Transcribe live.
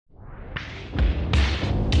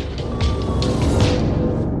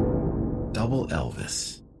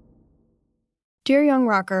Elvis. Dear Young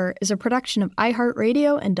Rocker is a production of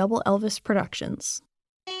iHeartRadio and Double Elvis Productions.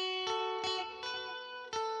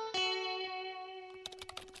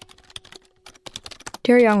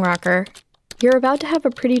 Dear Young Rocker, you're about to have a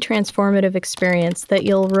pretty transformative experience that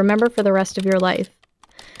you'll remember for the rest of your life.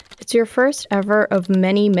 It's your first ever of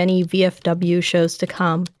many, many VFW shows to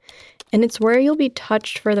come, and it's where you'll be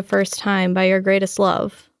touched for the first time by your greatest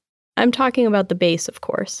love. I'm talking about the bass, of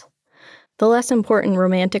course. The less important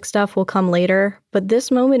romantic stuff will come later, but this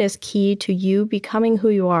moment is key to you becoming who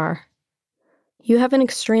you are. You have an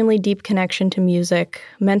extremely deep connection to music,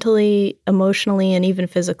 mentally, emotionally, and even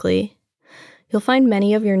physically. You'll find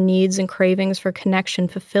many of your needs and cravings for connection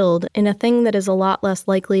fulfilled in a thing that is a lot less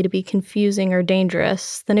likely to be confusing or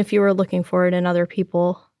dangerous than if you were looking for it in other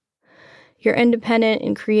people. You're independent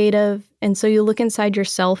and creative, and so you look inside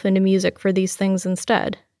yourself into music for these things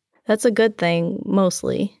instead. That's a good thing,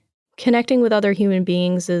 mostly. Connecting with other human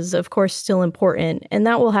beings is, of course, still important, and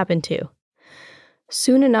that will happen too.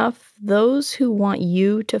 Soon enough, those who want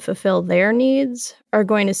you to fulfill their needs are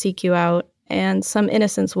going to seek you out, and some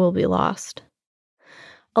innocence will be lost.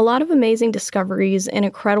 A lot of amazing discoveries and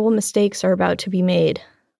incredible mistakes are about to be made.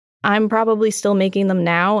 I'm probably still making them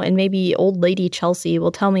now, and maybe old lady Chelsea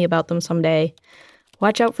will tell me about them someday.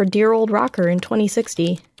 Watch out for Dear Old Rocker in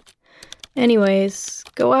 2060. Anyways,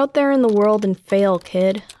 go out there in the world and fail,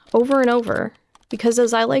 kid, over and over. Because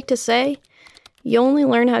as I like to say, you only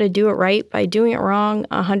learn how to do it right by doing it wrong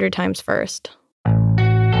 100 times first.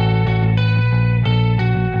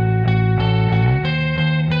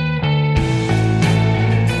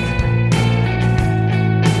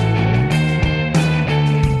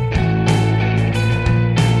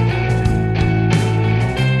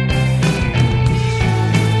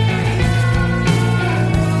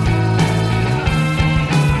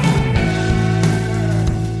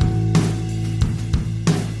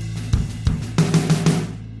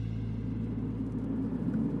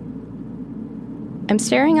 I'm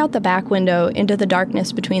staring out the back window into the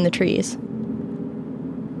darkness between the trees.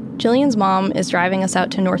 Jillian's mom is driving us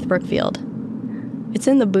out to North Brookfield. It's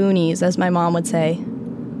in the boonies, as my mom would say.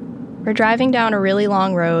 We're driving down a really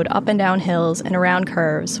long road up and down hills and around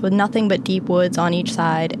curves with nothing but deep woods on each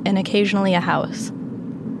side and occasionally a house.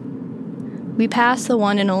 We pass the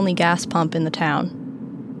one and only gas pump in the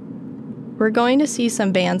town. We're going to see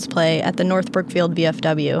some bands play at the North Brookfield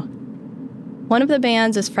VFW. One of the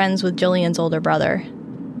bands is friends with Jillian's older brother.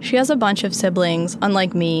 She has a bunch of siblings,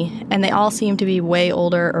 unlike me, and they all seem to be way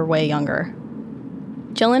older or way younger.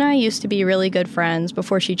 Jill and I used to be really good friends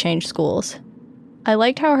before she changed schools. I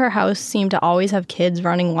liked how her house seemed to always have kids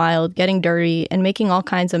running wild, getting dirty, and making all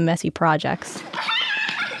kinds of messy projects.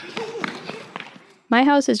 My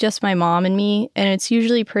house is just my mom and me, and it's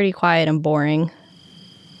usually pretty quiet and boring.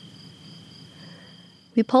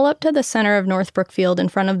 We pull up to the center of North Brookfield in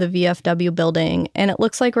front of the VFW building, and it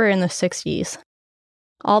looks like we're in the 60s.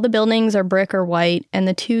 All the buildings are brick or white, and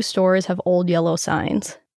the two stores have old yellow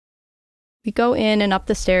signs. We go in and up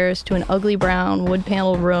the stairs to an ugly brown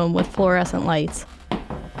wood-paneled room with fluorescent lights.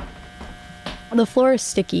 The floor is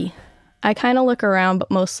sticky. I kind of look around,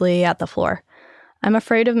 but mostly at the floor. I'm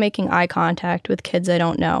afraid of making eye contact with kids I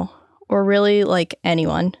don't know, or really, like,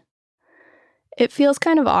 anyone. It feels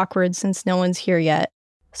kind of awkward since no one's here yet,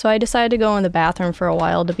 so I decided to go in the bathroom for a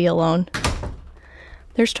while to be alone.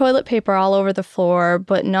 There's toilet paper all over the floor,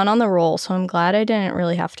 but none on the roll, so I'm glad I didn't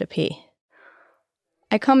really have to pee.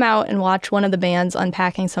 I come out and watch one of the bands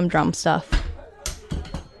unpacking some drum stuff.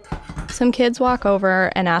 Some kids walk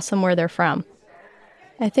over and ask them where they're from.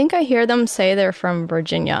 I think I hear them say they're from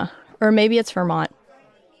Virginia, or maybe it's Vermont.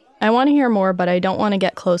 I want to hear more, but I don't want to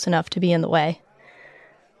get close enough to be in the way.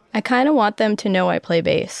 I kind of want them to know I play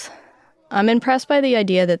bass. I'm impressed by the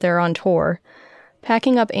idea that they're on tour.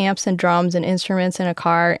 Packing up amps and drums and instruments in a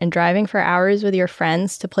car and driving for hours with your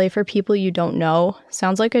friends to play for people you don't know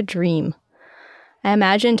sounds like a dream. I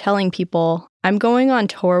imagine telling people, I'm going on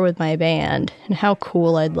tour with my band, and how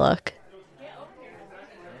cool I'd look.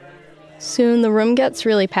 Soon the room gets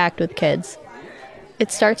really packed with kids.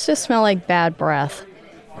 It starts to smell like bad breath.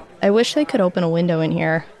 I wish they could open a window in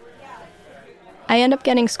here. I end up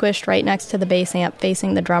getting squished right next to the bass amp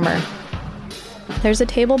facing the drummer. There's a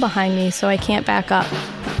table behind me, so I can't back up.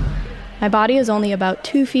 My body is only about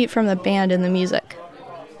 2 feet from the band and the music.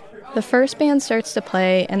 The first band starts to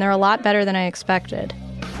play, and they're a lot better than I expected.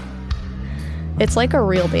 It's like a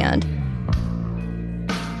real band.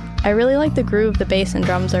 I really like the groove the bass and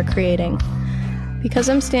drums are creating. Because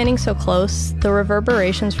I'm standing so close, the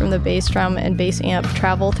reverberations from the bass drum and bass amp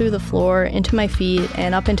travel through the floor, into my feet,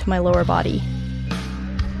 and up into my lower body.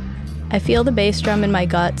 I feel the bass drum in my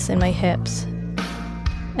guts and my hips.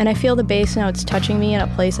 and I feel the bass notes touching me in a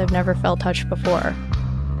place I've never felt touched before.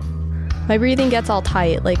 My breathing gets all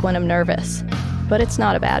tight, like when I'm nervous, but it's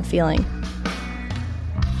not a bad feeling.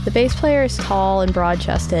 The bass player is tall and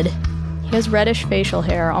broad-chested. He has reddish facial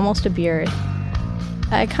hair, almost a beard.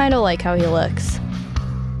 I kinda like how he looks.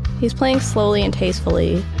 He's playing slowly and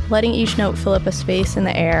tastefully, letting each note fill up a space in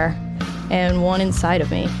the air, and one inside of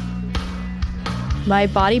me. My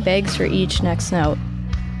body begs for each next note.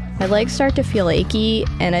 My legs start to feel achy,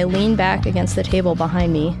 and I lean back against the table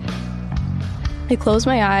behind me. I close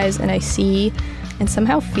my eyes, and I see, and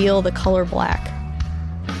somehow feel, the color black.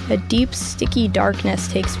 A deep, sticky darkness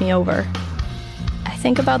takes me over. I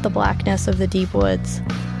think about the blackness of the deep woods.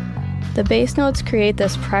 The bass notes create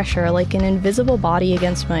this pressure like an invisible body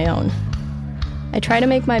against my own. I try to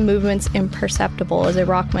make my movements imperceptible as I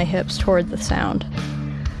rock my hips toward the sound.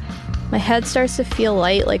 My head starts to feel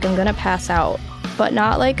light, like I'm gonna pass out, but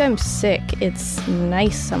not like I'm sick. It's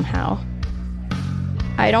nice somehow.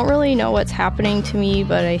 I don't really know what's happening to me,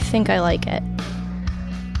 but I think I like it.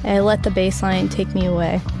 I let the bass line take me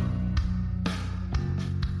away.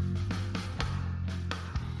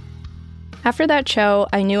 After that show,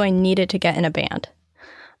 I knew I needed to get in a band.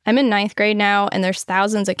 I'm in 9th grade now, and there's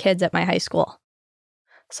thousands of kids at my high school.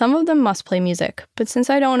 Some of them must play music, but since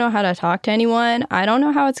I don't know how to talk to anyone, I don't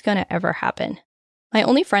know how it's gonna ever happen. My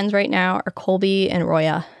only friends right now are Colby and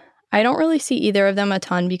Roya. I don't really see either of them a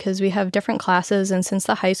ton because we have different classes, and since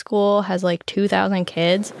the high school has like 2,000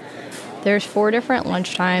 kids, there's 4 different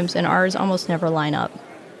lunchtimes, and ours almost never line up.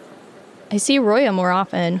 I see Roya more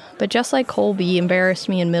often, but just like Colby embarrassed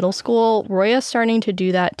me in middle school, Roya's starting to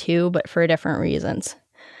do that too, but for different reasons.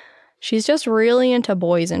 She's just really into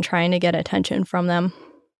boys and trying to get attention from them.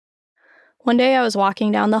 One day I was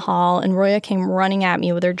walking down the hall, and Roya came running at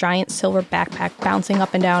me with her giant silver backpack bouncing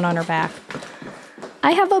up and down on her back.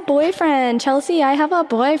 "I have a boyfriend, Chelsea, I have a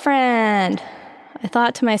boyfriend." I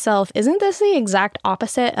thought to myself, isn't this the exact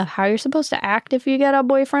opposite of how you're supposed to act if you get a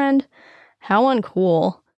boyfriend? How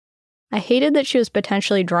uncool. I hated that she was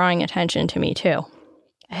potentially drawing attention to me too.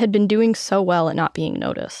 I had been doing so well at not being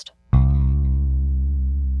noticed.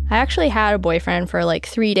 I actually had a boyfriend for like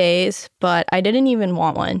 3 days, but I didn't even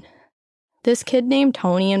want one. This kid named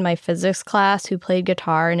Tony in my physics class who played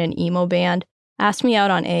guitar in an emo band asked me out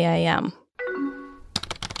on AIM.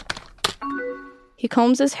 He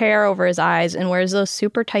combs his hair over his eyes and wears those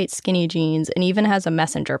super tight skinny jeans and even has a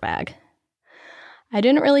messenger bag. I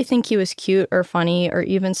didn't really think he was cute or funny or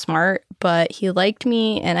even smart, but he liked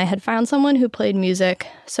me and I had found someone who played music,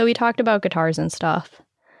 so we talked about guitars and stuff.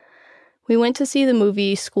 We went to see the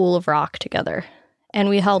movie School of Rock together, and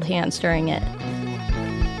we held hands during it.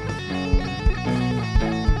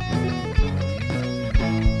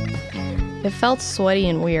 It felt sweaty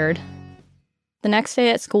and weird. The next day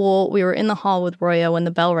at school, we were in the hall with Roya when the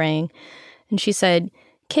bell rang, and she said,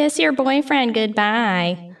 "Kiss your boyfriend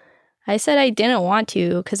goodbye." I said I didn't want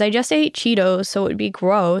to because I just ate Cheetos, so it would be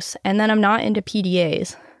gross, and then I'm not into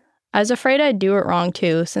PDAs. I was afraid I'd do it wrong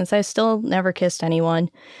too, since I still never kissed anyone,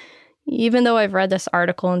 even though I've read this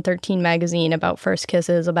article in 13 magazine about first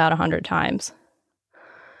kisses about 100 times.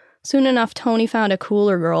 Soon enough, Tony found a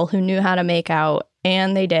cooler girl who knew how to make out,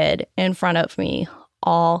 and they did, in front of me,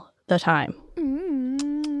 all the time.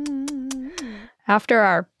 After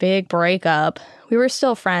our big breakup, we were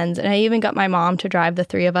still friends, and I even got my mom to drive the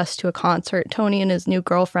 3 of us to a concert Tony and his new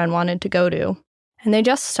girlfriend wanted to go to. And they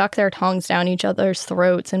just stuck their tongues down each other's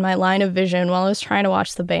throats in my line of vision while I was trying to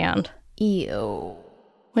watch the band. Ew.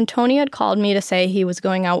 When Tony had called me to say he was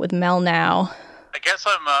going out with Mel now, "I guess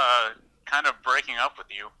I'm kind of breaking up with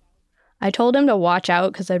you." I told him to watch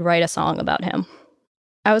out because I'd write a song about him.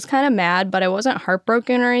 I was kind of mad, but I wasn't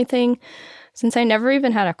heartbroken or anything, since I never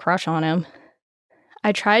even had a crush on him.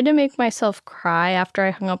 I tried to make myself cry after I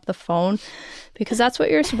hung up the phone, because that's what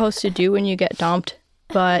you're supposed to do when you get dumped,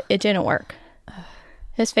 but it didn't work.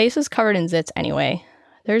 His face was covered in zits anyway.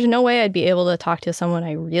 There's no way I'd be able to talk to someone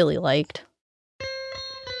I really liked.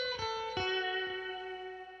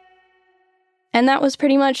 And that was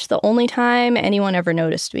pretty much the only time anyone ever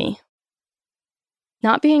noticed me.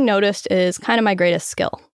 Not being noticed is kind of my greatest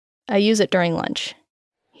skill. I use it during lunch.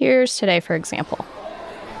 Here's today, for example.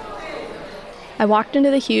 I walked into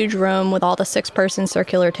the huge room with all the 6-person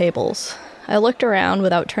circular tables. I looked around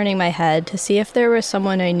without turning my head to see if there was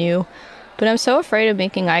someone I knew, but I'm so afraid of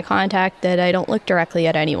making eye contact that I don't look directly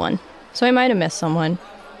at anyone, so I might have missed someone.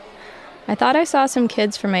 I thought I saw some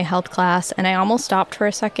kids from my health class, and I almost stopped for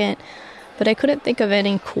a second, but I couldn't think of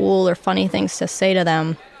any cool or funny things to say to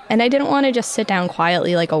them, and I didn't want to just sit down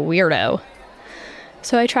quietly like a weirdo.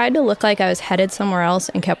 So I tried to look like I was headed somewhere else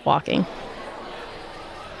and kept walking.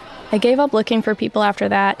 I gave up looking for people after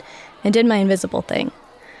that and did my invisible thing.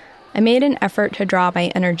 I made an effort to draw my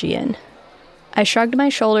energy in. I shrugged my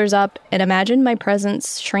shoulders up and imagined my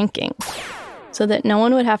presence shrinking so that no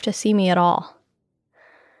one would have to see me at all.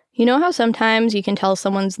 You know how sometimes you can tell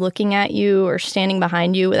someone's looking at you or standing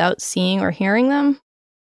behind you without seeing or hearing them?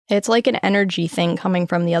 It's like an energy thing coming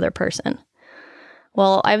from the other person.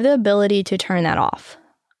 Well, I have the ability to turn that off.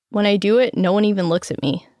 When I do it, no one even looks at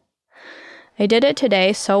me. I did it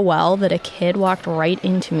today so well that a kid walked right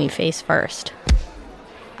into me face first.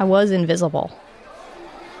 I was invisible.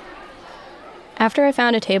 After I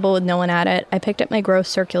found a table with no one at it, I picked up my gross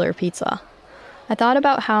circular pizza. I thought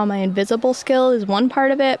about how my invisible skill is one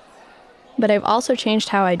part of it, but I've also changed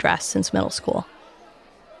how I dress since middle school.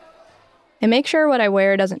 I make sure what I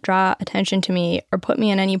wear doesn't draw attention to me or put me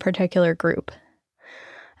in any particular group.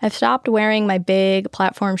 I've stopped wearing my big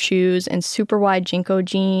platform shoes and super wide Jinko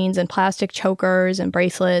jeans and plastic chokers and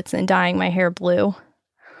bracelets and dyeing my hair blue.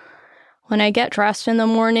 When I get dressed in the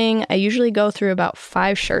morning, I usually go through about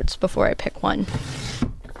 5 shirts before I pick one.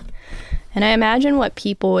 And I imagine what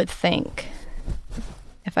people would think.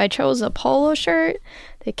 If I chose a polo shirt,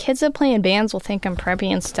 the kids that play in bands will think I'm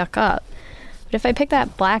preppy and stuck up. But if I pick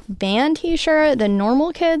that black band t-shirt, the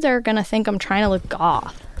normal kids are gonna think I'm trying to look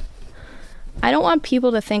goth. I don't want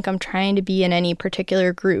people to think I'm trying to be in any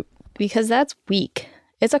particular group, because that's weak.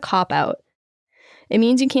 It's a cop-out. It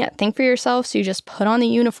means you can't think for yourself, so you just put on the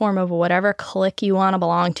uniform of whatever clique you want to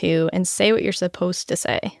belong to and say what you're supposed to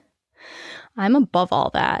say. I'm above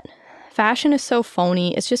all that. Fashion is so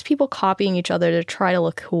phony, it's just people copying each other to try to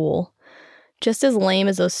look cool. Just as lame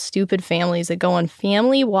as those stupid families that go on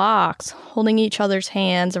family walks, holding each other's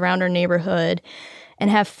hands around our neighborhood,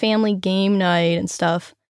 and have family game night and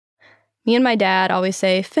stuff. Me and my dad always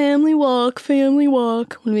say, family walk,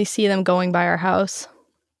 when we see them going by our house.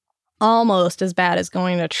 Almost as bad as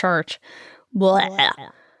going to church. Blah.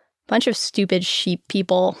 Bunch of stupid sheep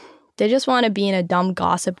people. They just want to be in a dumb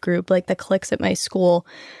gossip group like the cliques at my school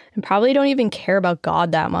and probably don't even care about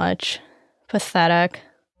God that much. Pathetic.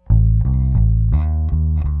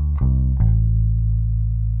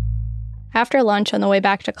 After lunch on the way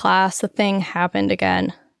back to class, the thing happened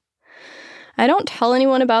again. I don't tell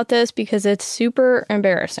anyone about this because it's super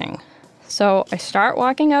embarrassing. So I start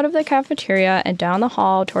walking out of the cafeteria and down the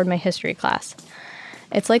hall toward my history class.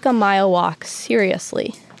 It's like a mile walk,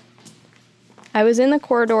 seriously. I was in the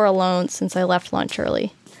corridor alone since I left lunch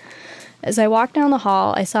early. As I walked down the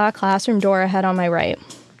hall, I saw a classroom door ahead on my right.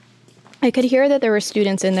 I could hear that there were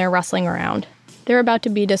students in there rustling around. They were about to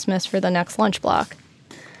be dismissed for the next lunch block.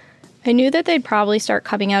 I knew that they'd probably start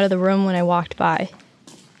coming out of the room when I walked by.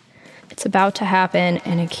 It's about to happen,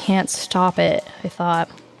 and I can't stop it, I thought.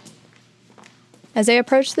 As I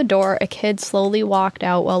approached the door, a kid slowly walked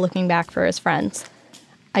out while looking back for his friends.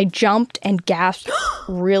 I jumped and gasped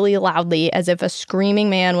really loudly as if a screaming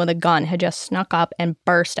man with a gun had just snuck up and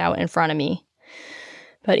burst out in front of me.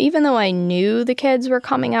 But even though I knew the kids were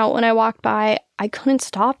coming out when I walked by, I couldn't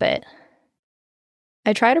stop it.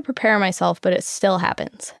 I try to prepare myself, but it still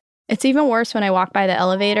happens. It's even worse when I walk by the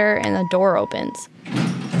elevator and the door opens.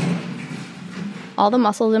 All the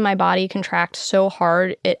muscles in my body contract so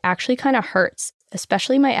hard, it actually kind of hurts,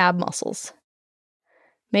 especially my ab muscles.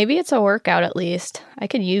 Maybe it's a workout at least. I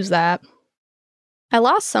could use that. I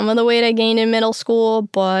lost some of the weight I gained in middle school,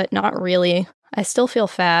 but not really. I still feel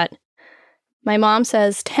fat. My mom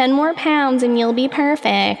says, 10 more pounds and you'll be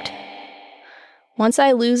perfect. Once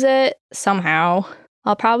I lose it, somehow,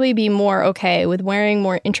 I'll probably be more okay with wearing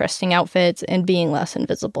more interesting outfits and being less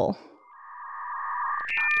invisible.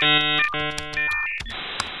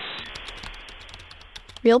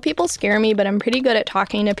 Real people scare me, but I'm pretty good at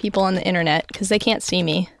talking to people on the internet because they can't see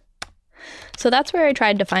me. So that's where I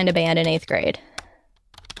tried to find a band in 8th grade.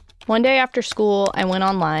 One day after school, I went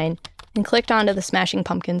online and clicked onto the Smashing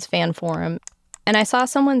Pumpkins fan forum, and I saw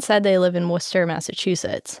someone said they live in Worcester,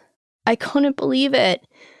 Massachusetts. I couldn't believe it.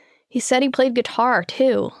 He said he played guitar,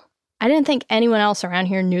 too. I didn't think anyone else around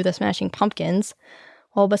here knew the Smashing Pumpkins.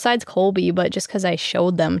 Well, besides Colby, but just because I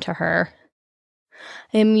showed them to her.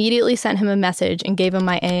 I immediately sent him a message and gave him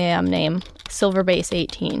my AAM name,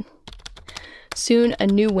 Silverbase18. Soon, a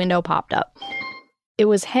new window popped up. It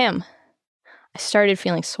was him. I started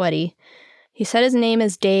feeling sweaty. He said his name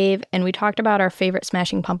is Dave, and we talked about our favorite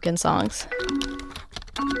Smashing Pumpkins songs.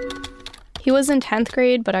 He was in 10th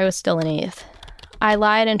grade, but I was still in 8th. I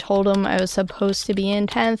lied and told him I was supposed to be in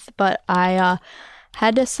 10th, but I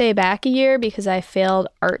had to stay back a year because I failed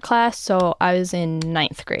art class, so I was in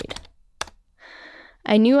 9th grade.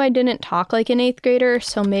 I knew I didn't talk like an 8th grader,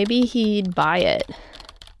 so maybe he'd buy it.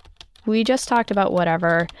 We just talked about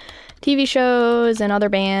whatever, TV shows and other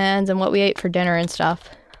bands and what we ate for dinner and stuff.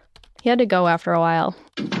 He had to go after a while.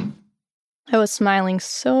 I was smiling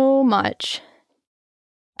so much.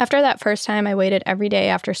 After that first time, I waited every day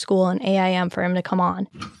after school and AIM for him to come on.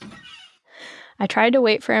 I tried to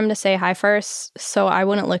wait for him to say hi first so I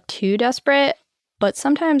wouldn't look too desperate, but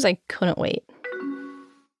sometimes I couldn't wait.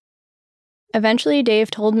 Eventually,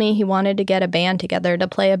 Dave told me he wanted to get a band together to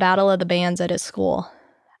play a battle of the bands at his school.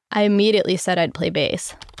 I immediately said I'd play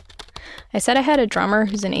bass. I said I had a drummer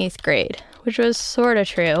who's in 8th grade, which was sort of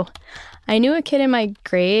true. I knew a kid in my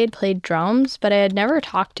grade played drums, but I had never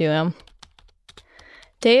talked to him.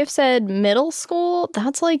 Dave said, middle school?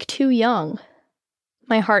 That's like too young.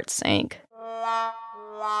 My heart sank. I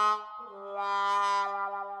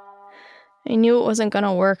knew it wasn't going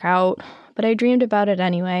to work out, but I dreamed about it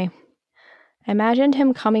anyway. I imagined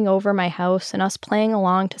him coming over my house and us playing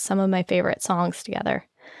along to some of my favorite songs together.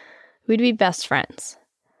 We'd be best friends.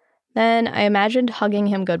 Then I imagined hugging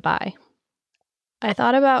him goodbye. I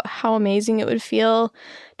thought about how amazing it would feel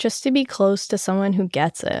just to be close to someone who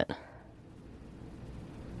gets it.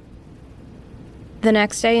 The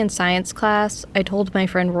next day in science class, I told my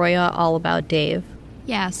friend Roya all about Dave.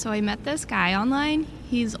 Yeah, so I met this guy online.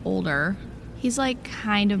 He's older. He's like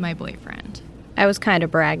kind of my boyfriend. I was kind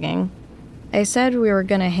of bragging. I said we were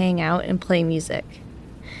going to hang out and play music.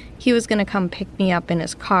 He was going to come pick me up in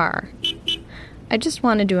his car. I just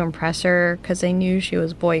wanted to impress her because I knew she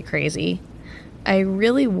was boy crazy. I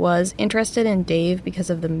really was interested in Dave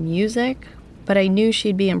because of the music, but I knew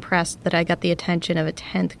she'd be impressed that I got the attention of a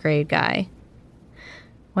 10th grade guy.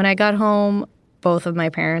 When I got home, both of my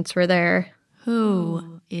parents were there.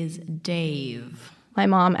 Who is Dave? My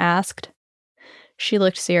mom asked. She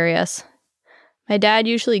looked serious. My dad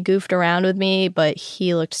usually goofed around with me, but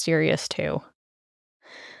he looked serious too.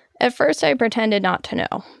 At first, I pretended not to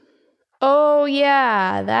know. Oh,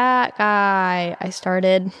 yeah, that guy, I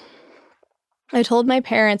started. I told my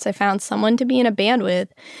parents I found someone to be in a band with,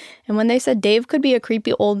 and when they said Dave could be a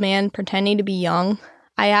creepy old man pretending to be young,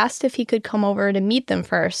 I asked if he could come over to meet them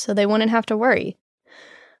first so they wouldn't have to worry.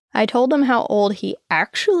 I told them how old he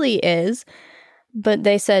actually is, but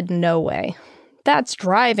they said no way. That's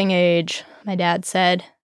driving age, my dad said.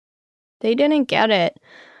 They didn't get it.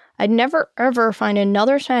 I'd never ever find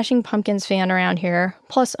another Smashing Pumpkins fan around here,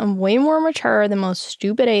 plus I'm way more mature than most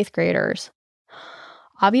stupid 8th graders.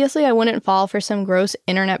 Obviously, I wouldn't fall for some gross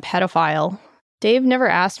internet pedophile. Dave never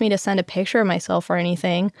asked me to send a picture of myself or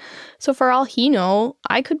anything, so for all he knew,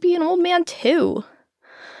 I could be an old man too.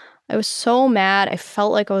 I was so mad, I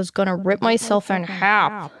felt like I was gonna rip myself in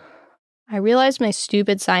half. I realized my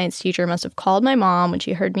stupid science teacher must have called my mom when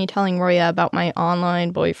she heard me telling Roya about my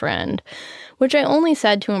online boyfriend, which I only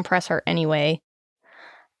said to impress her anyway.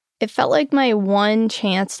 It felt like my one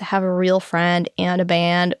chance to have a real friend and a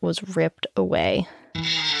band was ripped away.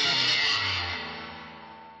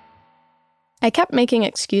 I kept making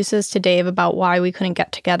excuses to Dave about why we couldn't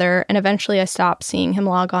get together, and eventually I stopped seeing him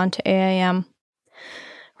log on to AIM.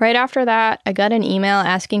 Right after that, I got an email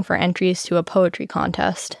asking for entries to a poetry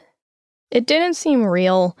contest. It didn't seem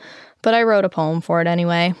real, but I wrote a poem for it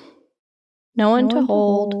anyway. No one to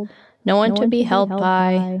hold, no one to be held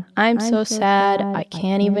by. I'm so sad, I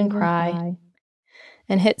can't even cry.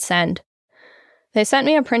 And hit send. They sent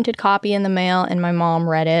me a printed copy in the mail, and my mom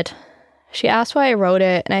read it. She asked why I wrote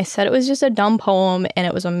it, and I said it was just a dumb poem and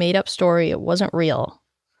it was a made-up story. It wasn't real,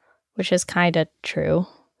 which is kind of true.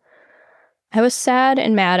 I was sad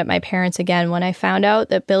and mad at my parents again when I found out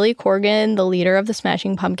that Billy Corgan, the leader of the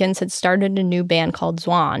Smashing Pumpkins, had started a new band called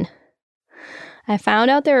Zwan. I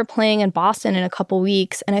found out they were playing in Boston in a couple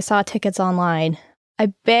weeks, and I saw tickets online. I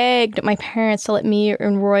begged my parents to let me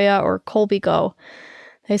and Roya or Colby go.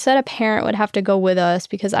 They said a parent would have to go with us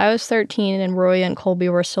because I was 13 and Roya and Colby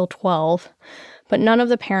were still 12, but none of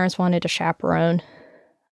the parents wanted to chaperone.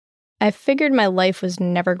 I figured my life was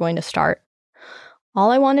never going to start.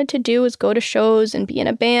 All I wanted to do was go to shows and be in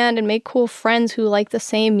a band and make cool friends who liked the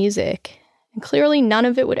same music. And clearly none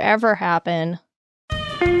of it would ever happen.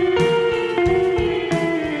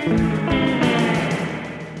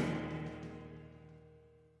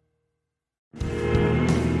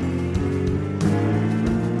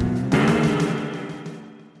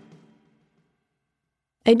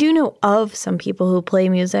 I do know of some people who play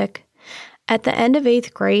music. At the end of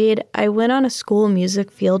 8th grade, I went on a school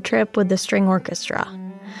music field trip with the string orchestra.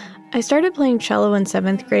 I started playing cello in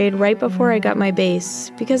 7th grade right before I got my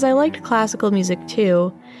bass because I liked classical music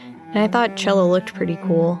too, and I thought cello looked pretty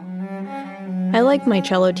cool. I liked my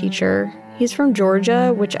cello teacher. He's from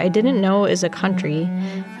Georgia, which I didn't know is a country,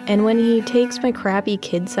 and when he takes my crappy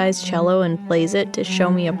kid-sized cello and plays it to show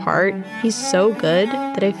me a part, he's so good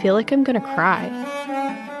that I feel like I'm gonna cry.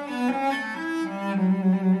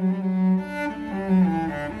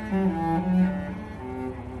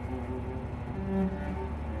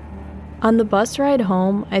 On the bus ride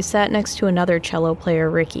home, I sat next to another cello player,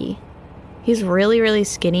 Ricky. He's really, really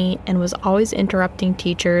skinny and was always interrupting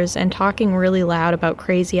teachers and talking really loud about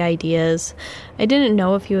crazy ideas. I didn't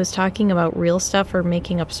know if he was talking about real stuff or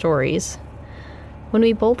making up stories. When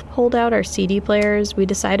we both pulled out our CD players, we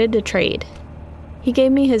decided to trade. He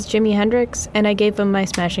gave me his Jimi Hendrix, and I gave him my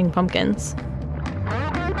Smashing Pumpkins.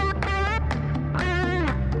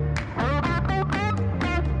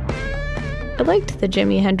 I liked the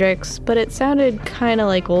Jimi Hendrix, but it sounded kind of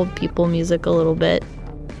like old people music a little bit.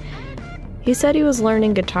 He said he was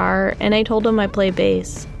learning guitar, and I told him I play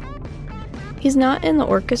bass. He's not in the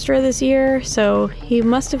orchestra this year, so he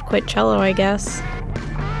must have quit cello, I guess.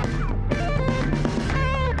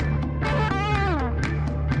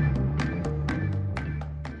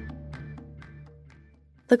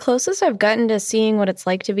 The closest I've gotten to seeing what it's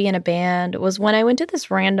like to be in a band was when I went to this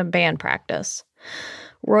random band practice.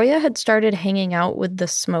 Roya had started hanging out with the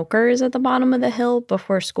smokers at the bottom of the hill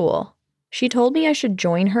before school. She told me I should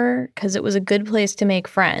join her because it was a good place to make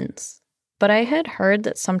friends. But I had heard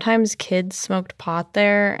that sometimes kids smoked pot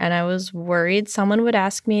there, and I was worried someone would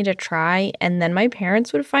ask me to try, and then my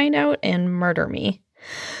parents would find out and murder me.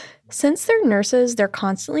 Since they're nurses, they're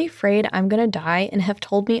constantly afraid I'm going to die and have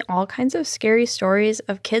told me all kinds of scary stories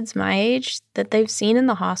of kids my age that they've seen in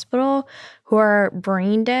the hospital who are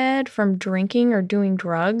brain dead from drinking or doing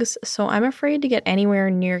drugs, so I'm afraid to get anywhere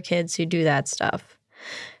near kids who do that stuff.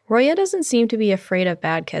 Roya doesn't seem to be afraid of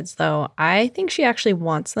bad kids, though. I think she actually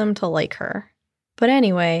wants them to like her. But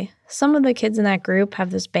anyway, some of the kids in that group have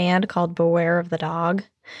this band called Beware of the Dog.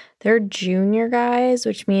 They're junior guys,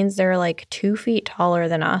 which means they're like 2 feet taller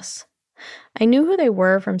than us. I knew who they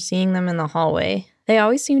were from seeing them in the hallway. They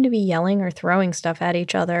always seem to be yelling or throwing stuff at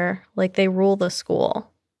each other, like they rule the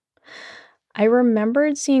school. I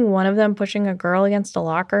remembered seeing one of them pushing a girl against a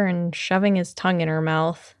locker and shoving his tongue in her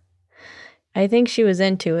mouth. I think she was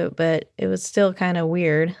into it, but it was still kind of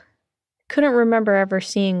weird. Couldn't remember ever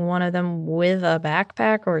seeing one of them with a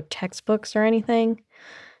backpack or textbooks or anything.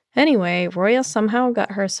 Anyway, Roya somehow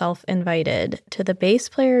got herself invited to the bass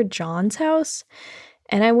player John's house,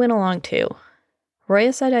 and I went along too.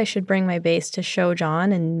 Roya said I should bring my bass to show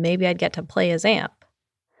John, and maybe I'd get to play his amp.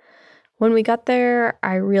 When we got there,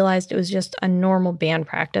 I realized it was just a normal band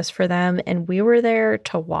practice for them, and we were there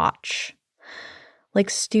to watch. Like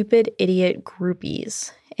stupid idiot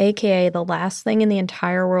groupies, aka the last thing in the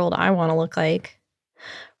entire world I want to look like.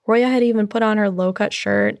 Roya had even put on her low-cut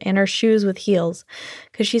shirt and her shoes with heels,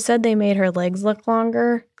 because she said they made her legs look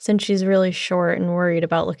longer, since she's really short and worried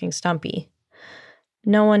about looking stumpy.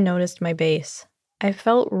 No one noticed my bass. I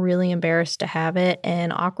felt really embarrassed to have it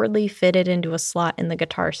and awkwardly fit it into a slot in the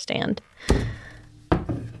guitar stand.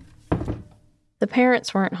 The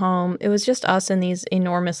parents weren't home. It was just us and these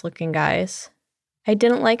enormous-looking guys. I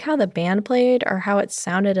didn't like how the band played or how it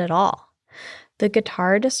sounded at all. The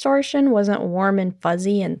guitar distortion wasn't warm and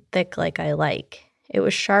fuzzy and thick like I like. It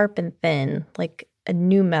was sharp and thin, like a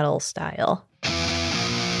nu metal style.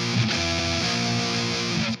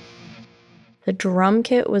 The drum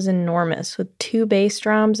kit was enormous, with 2 bass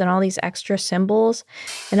drums and all these extra cymbals,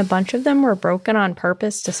 and a bunch of them were broken on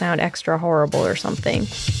purpose to sound extra horrible or something.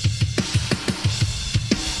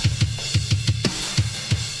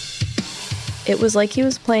 It was like he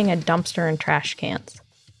was playing a dumpster and trash cans.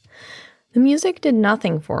 The music did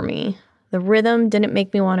nothing for me. The rhythm didn't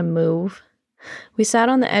make me want to move. We sat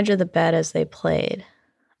on the edge of the bed as they played.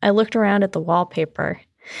 I looked around at the wallpaper.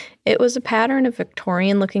 It was a pattern of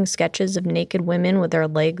Victorian-looking sketches of naked women with their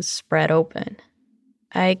legs spread open.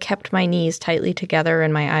 I kept my knees tightly together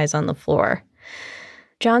and my eyes on the floor.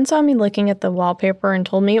 John saw me looking at the wallpaper and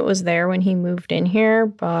told me it was there when he moved in here,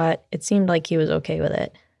 but it seemed like he was okay with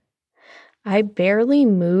it. I barely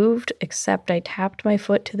moved, except I tapped my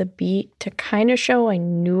foot to the beat to kind of show I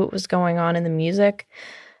knew what was going on in the music.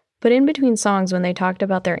 But in between songs, when they talked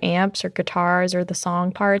about their amps or guitars or the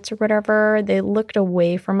song parts or whatever, they looked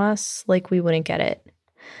away from us like we wouldn't get it.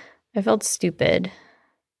 I felt stupid.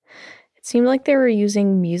 It seemed like they were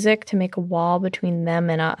using music to make a wall between them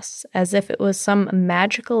and us, as if it was some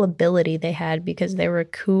magical ability they had because they were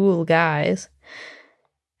cool guys.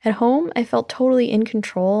 At home, I felt totally in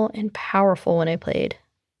control and powerful when I played.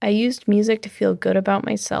 I used music to feel good about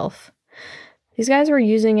myself. These guys were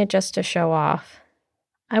using it just to show off.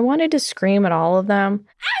 I wanted to scream at all of them,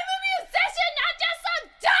 "I'm a musician, not just some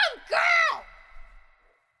dumb girl!"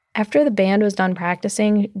 After the band was done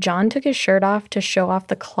practicing, John took his shirt off to show off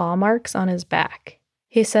the claw marks on his back.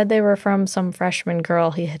 He said they were from some freshman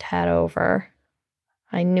girl he had had over.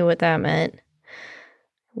 I knew what that meant.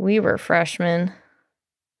 We were freshmen.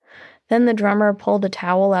 Then the drummer pulled a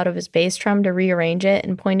towel out of his bass drum to rearrange it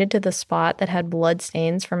and pointed to the spot that had blood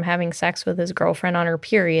stains from having sex with his girlfriend on her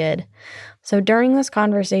period. So during this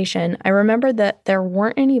conversation, I remembered that there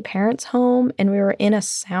weren't any parents home and we were in a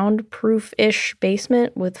soundproof-ish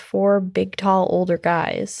basement with 4 big, tall, older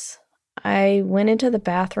guys. I went into the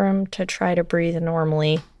bathroom to try to breathe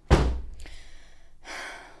normally.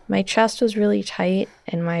 My chest was really tight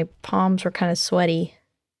and my palms were kind of sweaty.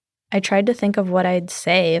 I tried to think of what I'd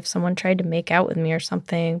say if someone tried to make out with me or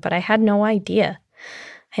something, but I had no idea.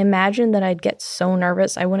 I imagined that I'd get so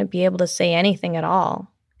nervous I wouldn't be able to say anything at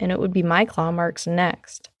all, and it would be my claw marks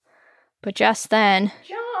next. But just then,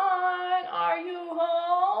 "John, are you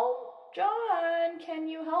home? John, can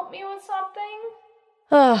you help me with something?"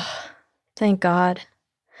 Ugh, thank God.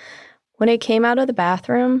 When I came out of the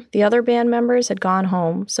bathroom, the other band members had gone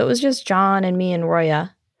home, so it was just John and me and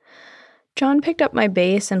Roya. John picked up my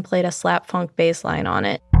bass and played a slap funk bass line on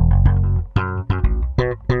it.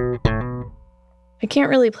 I can't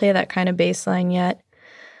really play that kind of bass line yet,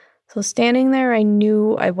 so standing there I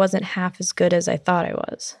knew I wasn't half as good as I thought I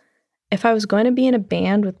was. If I was going to be in a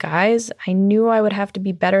band with guys, I knew I would have to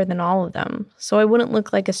be better than all of them, so I wouldn't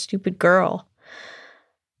look like a stupid girl.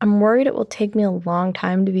 I'm worried it will take me a long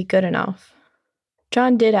time to be good enough.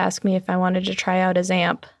 John did ask me if I wanted to try out his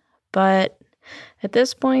amp, but at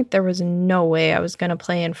this point, there was no way I was going to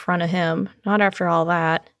play in front of him, not after all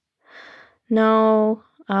that. No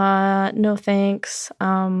thanks.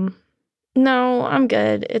 No, I'm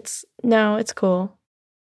good. It's cool.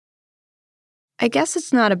 I guess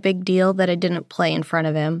it's not a big deal that I didn't play in front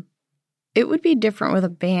of him. It would be different with a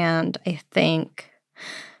band, I think.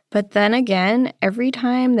 But then again, every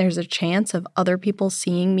time there's a chance of other people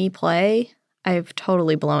seeing me play, I've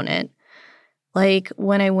totally blown it. Like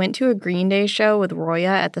when I went to a Green Day show with Roya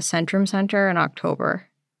at the Centrum Center in October.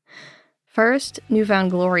 First, New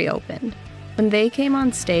Found Glory opened. When they came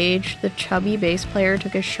on stage, the chubby bass player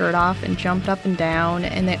took his shirt off and jumped up and down,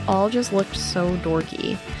 and they all just looked so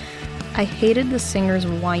dorky. I hated the singer's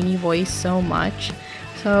whiny voice so much,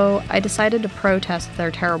 so I decided to protest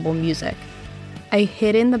their terrible music. I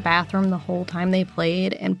hid in the bathroom the whole time they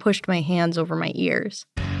played and pushed my hands over my ears.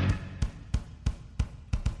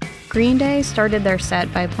 Green Day started their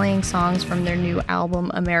set by playing songs from their new album,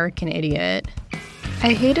 American Idiot.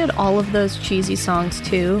 I hated all of those cheesy songs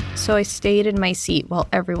too, so I stayed in my seat while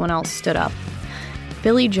everyone else stood up.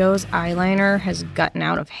 Billy Joe's eyeliner has gotten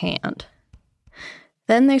out of hand.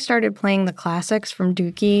 Then they started playing the classics from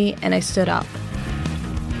Dookie, and I stood up.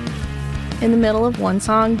 In the middle of one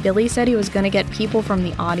song, Billy said he was going to get people from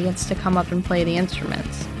the audience to come up and play the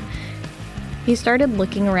instruments. He started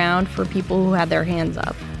looking around for people who had their hands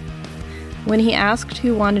up. When he asked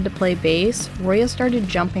who wanted to play bass, Roya started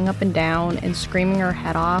jumping up and down and screaming her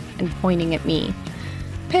head off and pointing at me.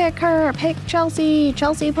 "Pick her! Pick Chelsea!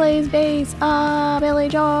 Chelsea plays bass! Billy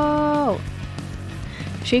Joe!"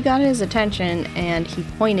 She got his attention and he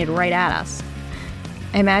pointed right at us.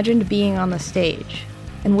 I imagined being on the stage,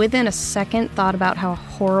 and within a second thought about how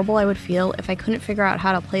horrible I would feel if I couldn't figure out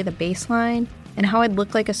how to play the bass line, and how I'd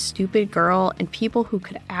look like a stupid girl and people who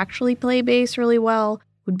could actually play bass really well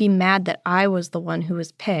would be mad that I was the one who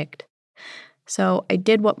was picked. So I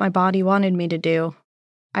did what my body wanted me to do.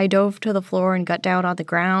 I dove to the floor and got down on the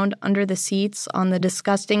ground under the seats on the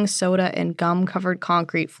disgusting soda and gum-covered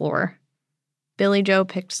concrete floor. Billy Joe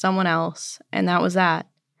picked someone else, and that was that.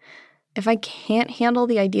 If I can't handle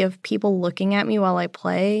the idea of people looking at me while I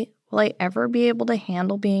play, will I ever be able to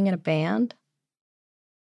handle being in a band?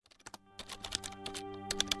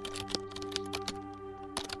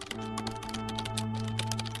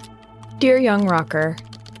 Dear Young Rocker,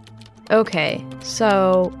 okay,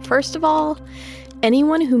 so first of all,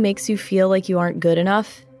 anyone who makes you feel like you aren't good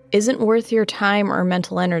enough isn't worth your time or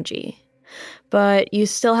mental energy. But you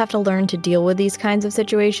still have to learn to deal with these kinds of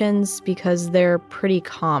situations because they're pretty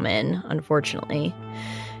common, unfortunately.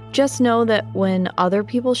 Just know that when other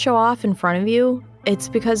people show off in front of you, it's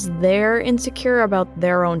because they're insecure about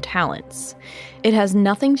their own talents. It has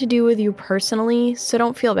nothing to do with you personally, so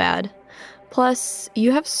don't feel bad. Plus,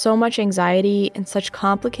 you have so much anxiety and such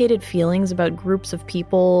complicated feelings about groups of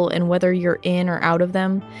people and whether you're in or out of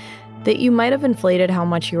them, that you might have inflated how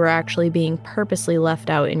much you were actually being purposely left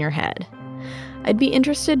out in your head. I'd be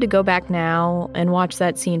interested to go back now and watch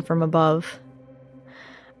that scene from above.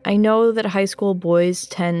 I know that high school boys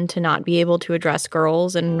tend to not be able to address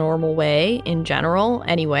girls in a normal way, in general,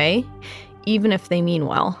 anyway, even if they mean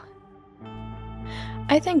well.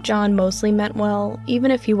 I think John mostly meant well,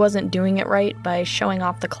 even if he wasn't doing it right by showing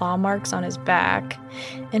off the claw marks on his back.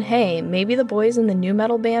 And hey, maybe the boys in the nu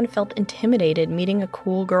metal band felt intimidated meeting a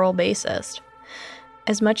cool girl bassist.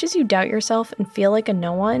 As much as you doubt yourself and feel like a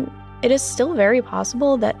no one, it is still very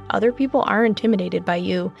possible that other people are intimidated by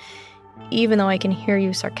you, even though I can hear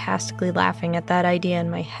you sarcastically laughing at that idea in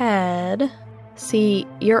my head. See,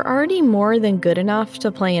 you're already more than good enough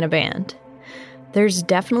to play in a band. There's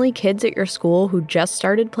definitely kids at your school who just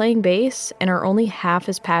started playing bass and are only half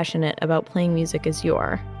as passionate about playing music as you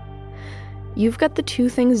are. You've got the two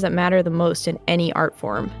things that matter the most in any art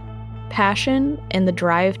form: passion and the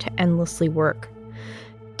drive to endlessly work.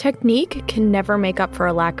 Technique can never make up for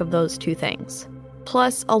a lack of those two things.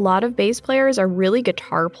 Plus, a lot of bass players are really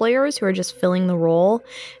guitar players who are just filling the role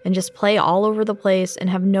and just play all over the place and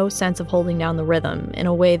have no sense of holding down the rhythm in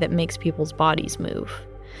a way that makes people's bodies move.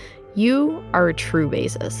 You are a true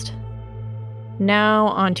bassist. Now,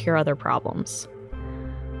 on to your other problems.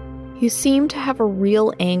 You seem to have a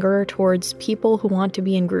real anger towards people who want to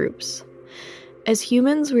be in groups. As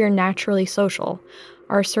humans, we are naturally social.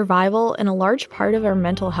 Our survival and a large part of our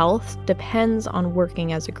mental health depends on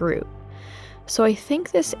working as a group. So I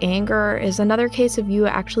think this anger is another case of you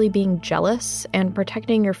actually being jealous and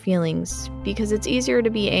protecting your feelings, because it's easier to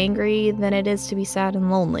be angry than it is to be sad and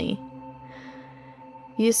lonely.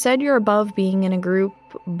 You said you're above being in a group,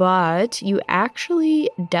 but you actually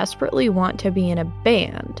desperately want to be in a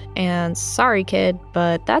band. And sorry, kid,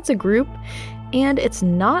 but that's a group, and it's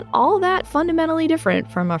not all that fundamentally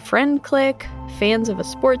different from a friend clique, fans of a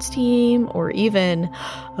sports team, or even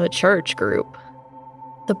a church group.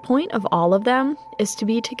 The point of all of them is to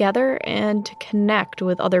be together and to connect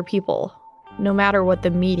with other people, no matter what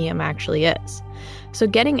the medium actually is. So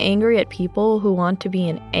getting angry at people who want to be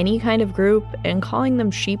in any kind of group and calling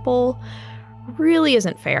them sheeple really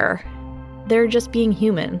isn't fair. They're just being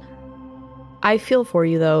human. I feel for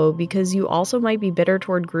you, though, because you also might be bitter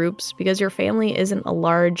toward groups because your family isn't a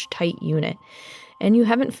large, tight unit, and you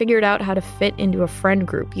haven't figured out how to fit into a friend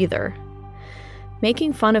group either.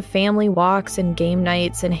 Making fun of family walks and game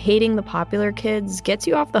nights and hating the popular kids gets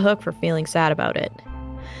you off the hook for feeling sad about it.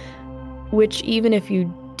 Which, even if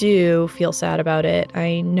you do feel sad about it,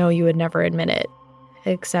 I know you would never admit it,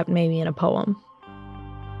 except maybe in a poem.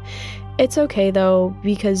 It's okay, though,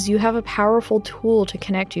 because you have a powerful tool to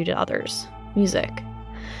connect you to others: music.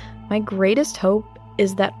 My greatest hope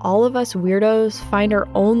is that all of us weirdos find our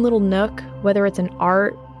own little nook, whether it's in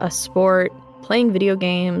art, a sport, playing video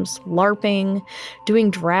games, LARPing,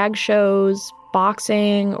 doing drag shows,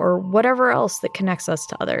 boxing, or whatever else that connects us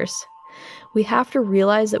to others. We have to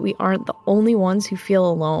realize that we aren't the only ones who feel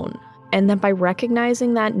alone, and that by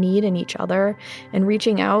recognizing that need in each other and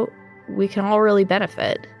reaching out, we can all really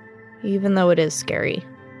benefit, even though it is scary.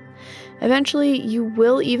 Eventually, you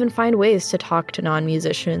will even find ways to talk to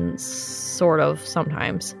non-musicians, sort of,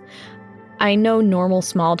 sometimes. I know normal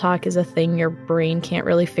small talk is a thing your brain can't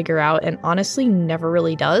really figure out and honestly never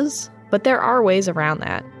really does, but there are ways around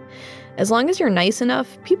that. As long as you're nice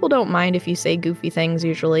enough, people don't mind if you say goofy things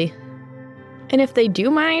usually. And if they do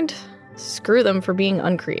mind, screw them for being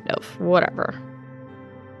uncreative, whatever.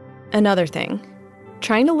 Another thing,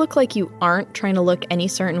 trying to look like you aren't trying to look any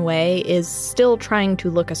certain way is still trying to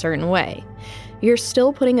look a certain way. You're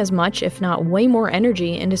still putting as much, if not way more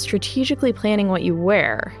energy into strategically planning what you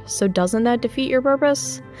wear, so doesn't that defeat your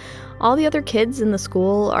purpose? All the other kids in the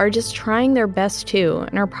school are just trying their best too,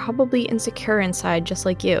 and are probably insecure inside just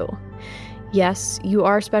like you. Yes, you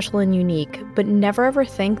are special and unique, but never ever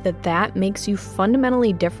think that that makes you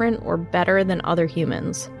fundamentally different or better than other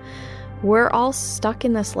humans. We're all stuck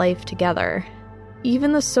in this life together.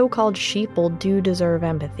 Even the so-called sheeple do deserve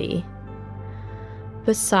empathy.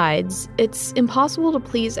 Besides, it's impossible to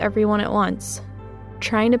please everyone at once.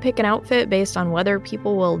 Trying to pick an outfit based on whether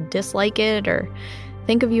people will dislike it or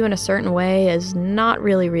think of you in a certain way is not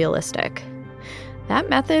really realistic. That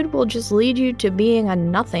method will just lead you to being a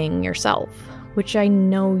nothing yourself, which I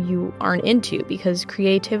know you aren't into because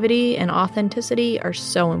creativity and authenticity are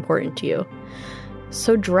so important to you.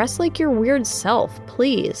 So dress like your weird self,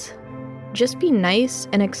 please. Just be nice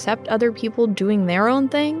and accept other people doing their own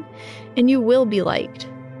thing, and you will be liked.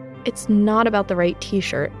 It's not about the right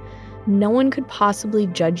t-shirt. No one could possibly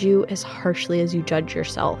judge you as harshly as you judge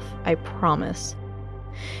yourself, I promise.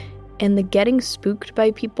 And the getting spooked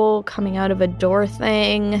by people coming out of a door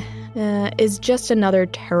thing is just another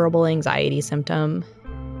terrible anxiety symptom.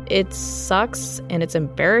 It sucks and it's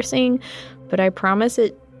embarrassing, but I promise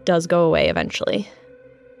it does go away eventually.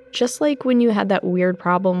 Just like when you had that weird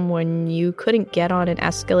problem when you couldn't get on an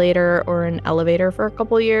escalator or an elevator for a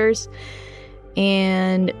couple years,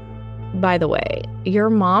 And by the way, your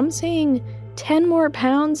mom saying 10 more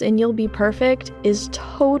pounds and you'll be perfect is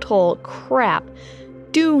total crap.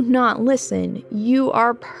 Do not listen. You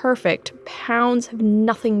are perfect. Pounds have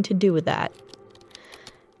nothing to do with that.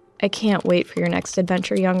 I can't wait for your next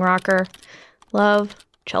adventure, young rocker. Love,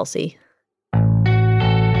 Chelsea.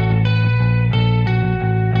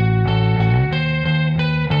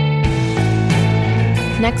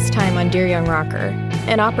 Next time on Dear Young Rocker,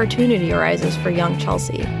 an opportunity arises for young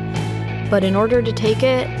Chelsea. But in order to take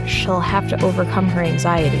it, she'll have to overcome her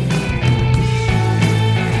anxiety.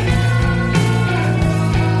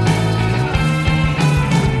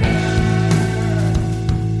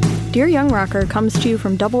 Dear Young Rocker comes to you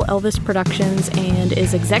from Double Elvis Productions and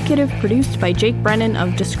is executive produced by Jake Brennan of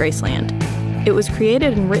Disgraceland. It was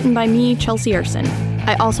created and written by me, Chelsea Erson.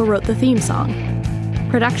 I also wrote the theme song.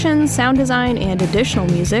 Production, sound design, and additional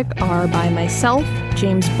music are by myself,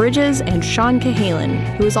 James Bridges, and Sean Cahalan,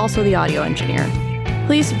 who is also the audio engineer.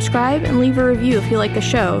 Please subscribe and leave a review if you like the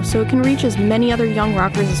show so it can reach as many other young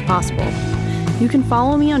rockers as possible. You can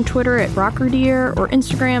follow me on Twitter at RockerDear or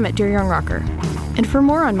Instagram at Dear Young Rocker. And for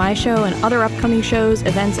more on my show and other upcoming shows,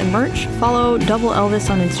 events, and merch, follow Double Elvis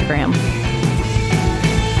on Instagram.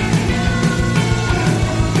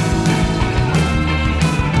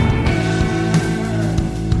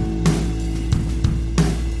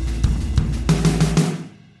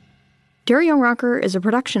 Dear Young Rocker is a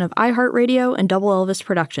production of iHeartRadio and Double Elvis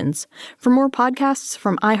Productions. For more podcasts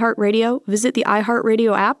from iHeartRadio, visit the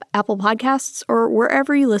iHeartRadio app, Apple Podcasts, or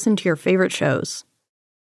wherever you listen to your favorite shows.